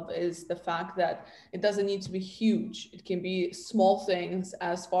 what I love is the fact that it doesn't need to be huge. It can be small things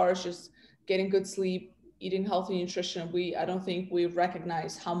as far as just getting good sleep, eating healthy nutrition. I don't think we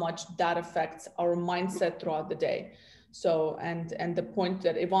recognize how much that affects our mindset throughout the day. So, and the point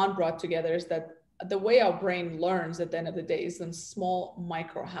that Ivan brought together is that the way our brain learns at the end of the day is in small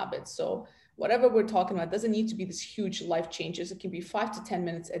micro habits. So whatever we're talking about doesn't need to be this huge life changes. It can be 5 to 10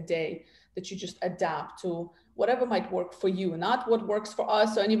 minutes a day that you just adapt to whatever might work for you, not what works for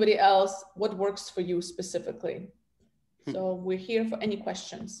us or anybody else, what works for you specifically. So we're here for any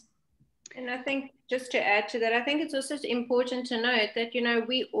questions. And I think just to add to that, I think it's also important to note that, you know,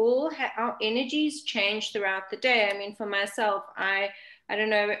 we all have our energies change throughout the day. I mean, for myself, I don't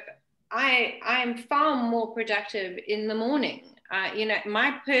know, I'm far more productive in the morning. You know,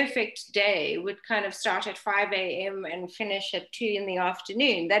 my perfect day would kind of start at 5 a.m. and finish at 2 in the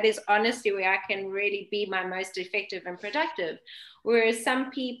afternoon. That is honestly where I can really be my most effective and productive. Whereas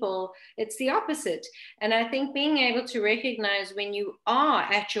some people, it's the opposite. And I think being able to recognize when you are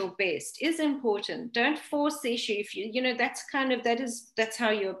at your best is important. Don't force the issue. If you know, that's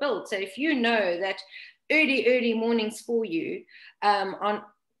how you're built. So if you know that early mornings for you,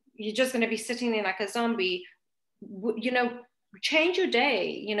 you're just going to be sitting there like a zombie, you know, change your day,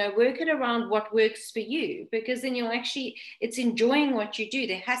 you know, work it around what works for you, because then it's enjoying what you do.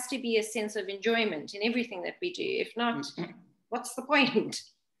 There has to be a sense of enjoyment in everything that we do. If not, what's the point?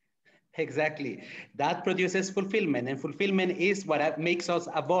 Exactly. That produces fulfillment, and fulfillment is what makes us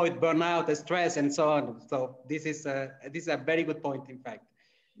avoid burnout, stress, and so on. So this is a very good point, in fact.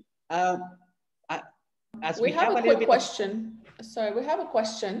 We have a quick question. Sorry, we have a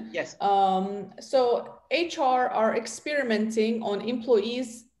question. Yes. So HR are experimenting on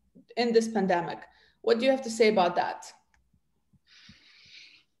employees in this pandemic. What do you have to say about that?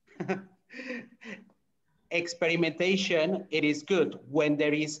 Experimentation, it is good when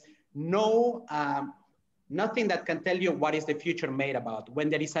there is no nothing that can tell you what is the future made about. When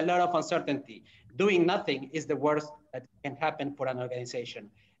there is a lot of uncertainty, doing nothing is the worst that can happen for an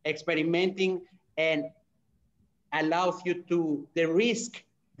organization. Experimenting and allows you to de-risk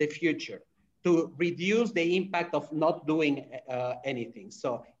the future, to reduce the impact of not doing anything.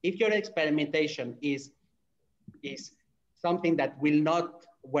 So if your experimentation is something that will not,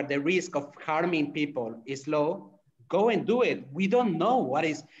 where the risk of harming people is low, go and do it. We don't know what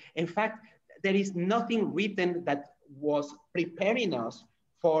is, in fact, there is nothing written that was preparing us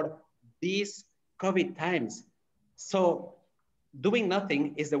for these COVID times. So doing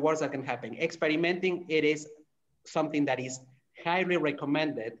nothing is the worst that can happen. Experimenting, it is something that is highly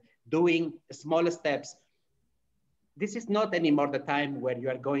recommended. Doing small steps. This is not anymore the time where you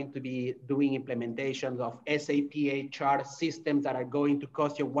are going to be doing implementations of SAP HR systems that are going to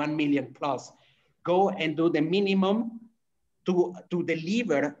cost you 1 million plus. Go and do the minimum to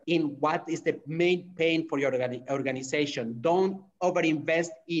deliver in what is the main pain for your organization. Don't overinvest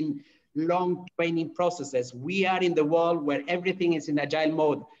in long training processes. We are in the world where everything is in agile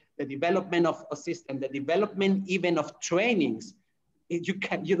mode. The development of a system, the development even of trainings.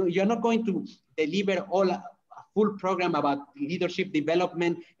 You're not going to deliver a full program about leadership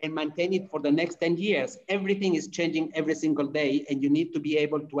development and maintain it for the next 10 years. Everything is changing every single day, and you need to be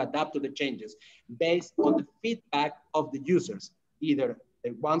able to adapt to the changes based on the feedback of the users, either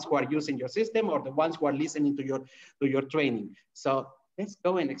the ones who are using your system or the ones who are listening to your training. So let's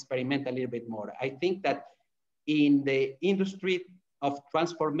go and experiment a little bit more. I think that in the industry of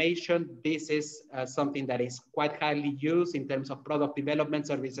transformation, this is something that is quite highly used in terms of product development,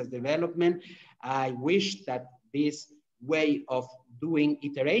 services development. I wish that this way of doing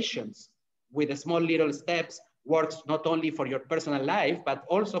iterations with the small little steps works not only for your personal life, but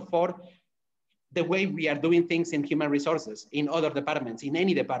also for the way we are doing things in human resources, in other departments, in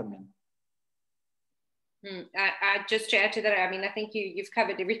any department. I just to add to that, I mean, I think you've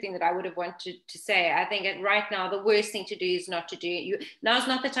covered everything that I would have wanted to say. I think right now, the worst thing to do is not to do it. Now's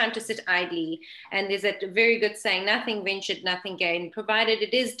not the time to sit idly. And there's a very good saying, nothing ventured, nothing gained, provided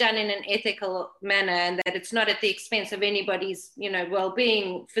it is done in an ethical manner and that it's not at the expense of anybody's,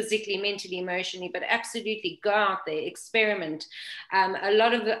 well-being, physically, mentally, emotionally, but absolutely go out there, experiment. A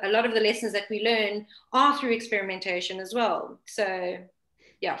lot of the lessons that we learn are through experimentation as well. So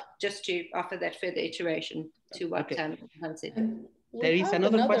yeah, just to offer that further iteration to what Han said. There is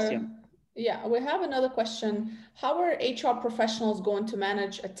another question. Yeah, we have another question. How are HR professionals going to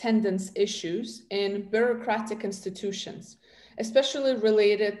manage attendance issues in bureaucratic institutions, especially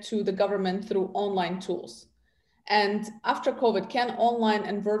related to the government through online tools? And after COVID, can online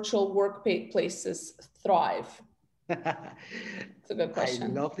and virtual workplaces thrive? It's a good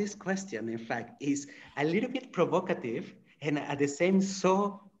question. I love this question. In fact, it's a little bit provocative and at the same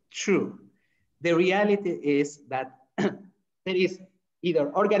so true. The reality is that there is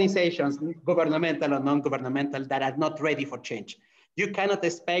either organizations, governmental or non-governmental, that are not ready for change. You cannot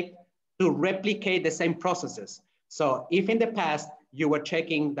expect to replicate the same processes. So if in the past you were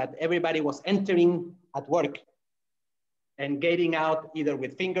checking that everybody was entering at work and getting out either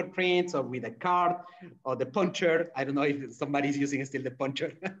with fingerprints or with a card or the puncher. I don't know if somebody's using still the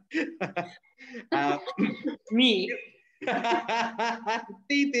puncher. Me.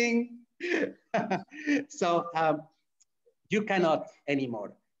 Ding. So you cannot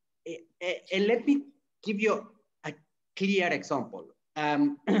anymore. And let me give you a clear example.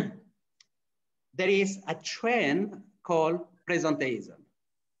 There is a trend called presenteeism,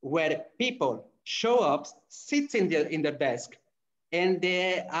 where people show up, sit in their desk, and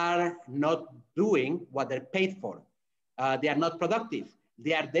they are not doing what they're paid for. They are not productive.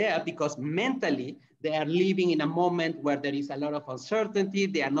 They are there because mentally they are living in a moment where there is a lot of uncertainty.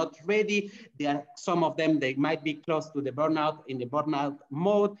 They are not ready. Some of them, they might be close to the burnout, in the burnout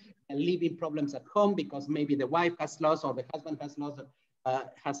mode, and living problems at home because maybe the wife has lost or the husband has lost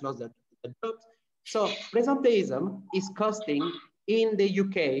the job. So presenteeism is costing in the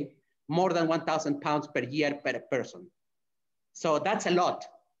UK more than £1,000 per year per person. So that's a lot.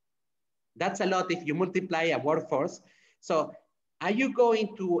 That's a lot if you multiply a workforce. So are you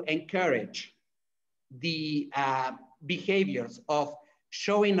going to encourage the behaviors of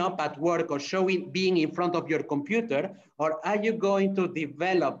showing up at work or being in front of your computer, or are you going to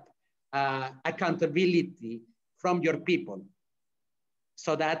develop accountability from your people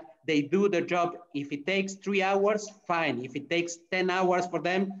so that they do the job? If it takes 3 hours, fine. If it takes 10 hours for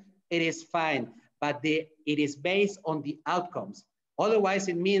them, it is fine, but it is based on the outcomes. Otherwise,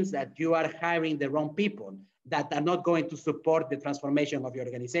 it means that you are hiring the wrong people that are not going to support the transformation of your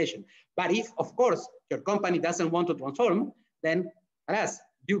organization. But if, of course, your company doesn't want to transform, then alas,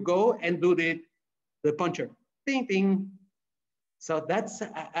 you go and do the puncher. Ding, ding. So that's,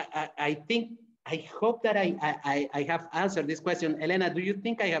 I hope that I have answered this question. Elena, do you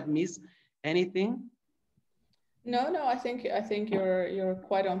think I have missed anything? No, I think you're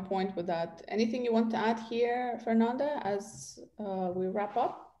quite on point with that. Anything you want to add here, Fernanda, as we wrap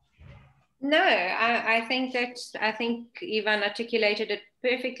up? No, I think Ivan articulated it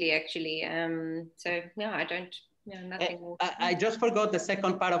perfectly, actually. So no, I don't. No, nothing more. I just forgot the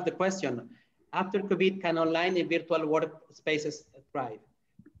second part of the question. After COVID, can online and virtual workspaces thrive?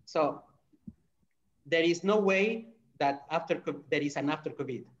 So there is no way that there is an after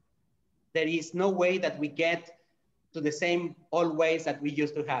COVID. There is no way that we get to the same old ways that we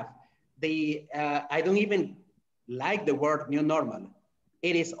used to have. I don't even like the word new normal.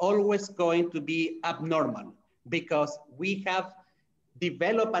 It is always going to be abnormal because we have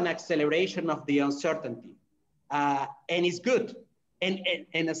developed an acceleration of the uncertainty, and it's good. And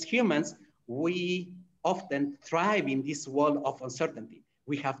as humans, we often thrive in this world of uncertainty.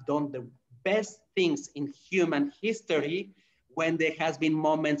 We have done the best things in human history when there has been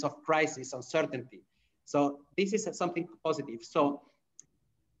moments of crisis, uncertainty. So this is something positive. So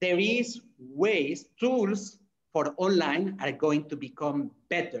there is ways, tools for online are going to become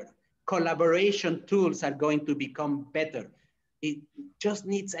better. Collaboration tools are going to become better. It just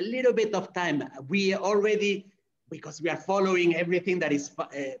needs a little bit of time. We already, because we are following everything that is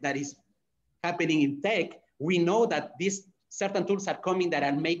happening in tech, we know that these certain tools are coming that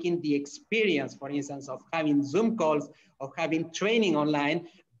are making the experience, for instance, of having Zoom calls, of having training online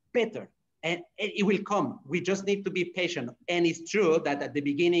better. And it will come. We just need to be patient. And it's true that at the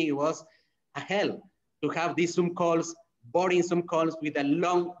beginning it was a hell to have these Zoom calls, boring Zoom calls with a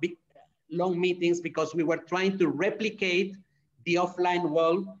long meetings, because we were trying to replicate the offline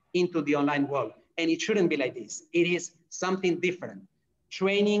world into the online world. And it shouldn't be like this. It is something different.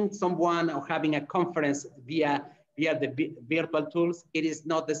 training someone or having a conference via the virtual tools, it is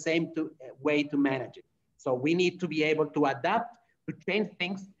not the same way to manage it. So we need to be able to adapt, to change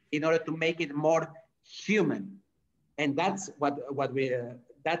things in order to make it more human. And that's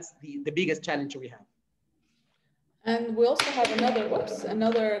that's the biggest challenge we have. And we also have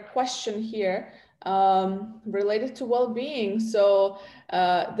another question here related to well-being. So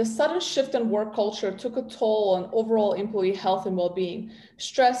the sudden shift in work culture took a toll on overall employee health and well-being,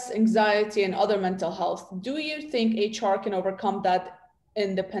 stress, anxiety, and other mental health. Do you think HR can overcome that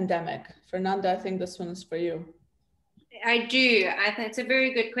in the pandemic? Fernanda, I think this one is for you. I do. I think it's a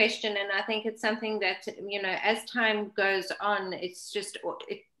very good question. And I think it's something that, you know, as time goes on, it's just,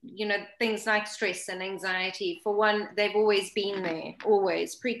 you know, things like stress and anxiety, for one, they've always been there,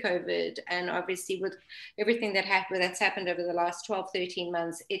 always pre-COVID. And obviously with everything that's happened over the last 12, 13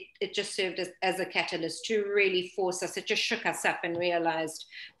 months, it just served as a catalyst to really force us. It just shook us up and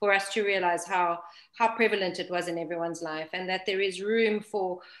for us to realize how prevalent it was in everyone's life, and that there is room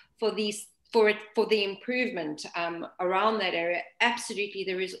for the improvement around that area. Absolutely,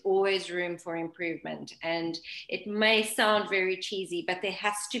 there is always room for improvement. And it may sound very cheesy, but there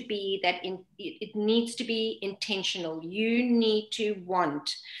has to be that, it needs to be intentional. You need to want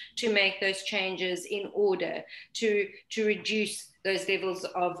to make those changes in order to reduce those levels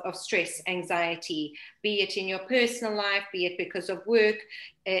of stress, anxiety, be it in your personal life, be it because of work.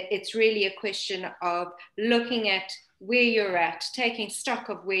 It's really a question of looking at where you're at, taking stock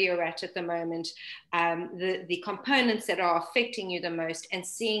of where you're at the moment, the components that are affecting you the most, and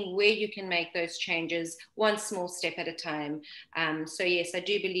seeing where you can make those changes one small step at a time. So yes, I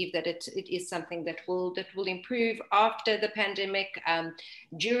do believe that it is something that will improve after the pandemic.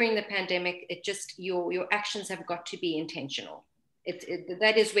 During the pandemic, your actions have got to be intentional.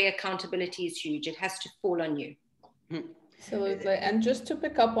 That is where accountability is huge. It has to fall on you. Absolutely. And just to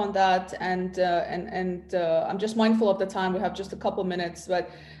pick up on that, and I'm just mindful of the time. We have just a couple minutes,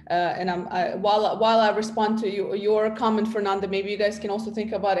 but while I respond to your comment, Fernanda, maybe you guys can also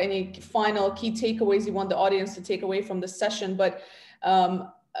think about any final key takeaways you want the audience to take away from this session. But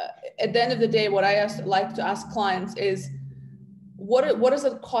at the end of the day, what I like to ask clients is, what is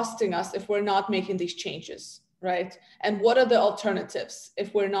it costing us if we're not making these changes? Right? And what are the alternatives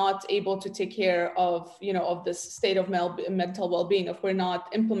if we're not able to take care of, of this state of mental well-being, if we're not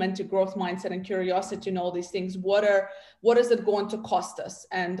implementing growth mindset and curiosity and all these things? What is it going to cost us,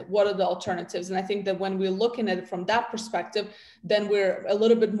 and what are the alternatives? And I think that when we're looking at it from that perspective, then we're a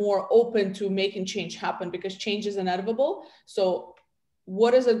little bit more open to making change happen, because change is inevitable. So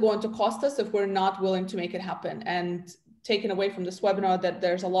what is it going to cost us if we're not willing to make it happen? And taken away from this webinar that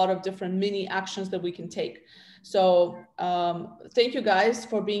there's a lot of different mini actions that we can take. So thank you guys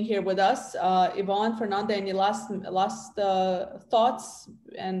for being here with us. Yvonne, Fernanda, any last thoughts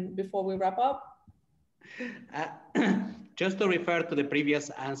and before we wrap up? Just to refer to the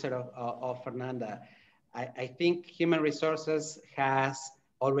previous answer of Fernanda, I think human resources has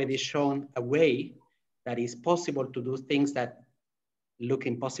already shown a way that is possible to do things that look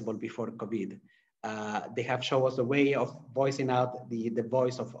impossible before COVID. They have shown us a way of voicing out the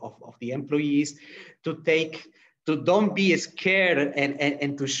voice of the employees, to don't be scared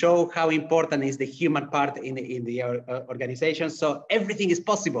and to show how important is the human part in the organization. So everything is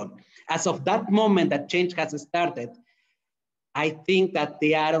possible. As of that moment that change has started, I think that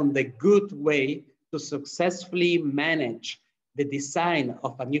they are on the good way to successfully manage the design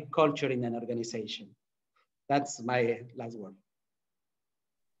of a new culture in an organization. That's my last word.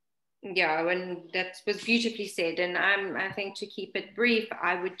 Yeah, and that was beautifully said. And I think, to keep it brief,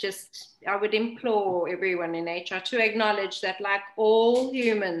 I would implore everyone in HR to acknowledge that, like all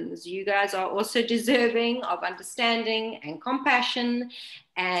humans, you guys are also deserving of understanding and compassion,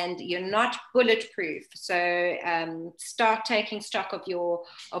 and you're not bulletproof. So start taking stock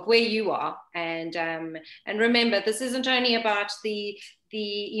of where you are, and remember, this isn't only about the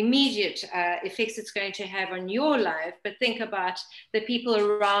immediate effects it's going to have on your life, but think about the people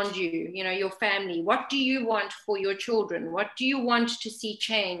around you, your family. What do you want for your children? What do you want to see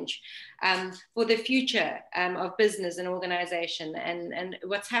change for the future of business and organization? And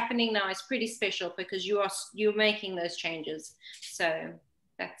what's happening now is pretty special, because you're making those changes. So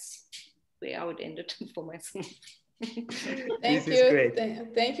that's where I would end it for myself. Thank you.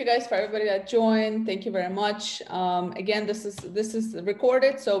 Thank you guys, for everybody that joined. Thank you very much. Again, this is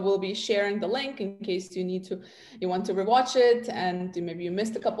recorded, so we'll be sharing the link in case you want to rewatch it, and maybe you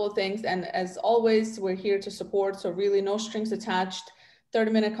missed a couple of things. And as always, we're here to support. So really, no strings attached.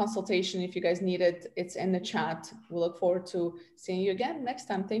 30-minute consultation if you guys need it. It's in the chat. We look forward to seeing you again next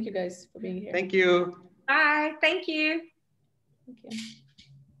time. Thank you guys for being here. Thank you. Bye. Thank you. Thank you.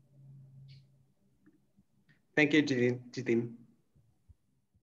 Thank you, Jitin.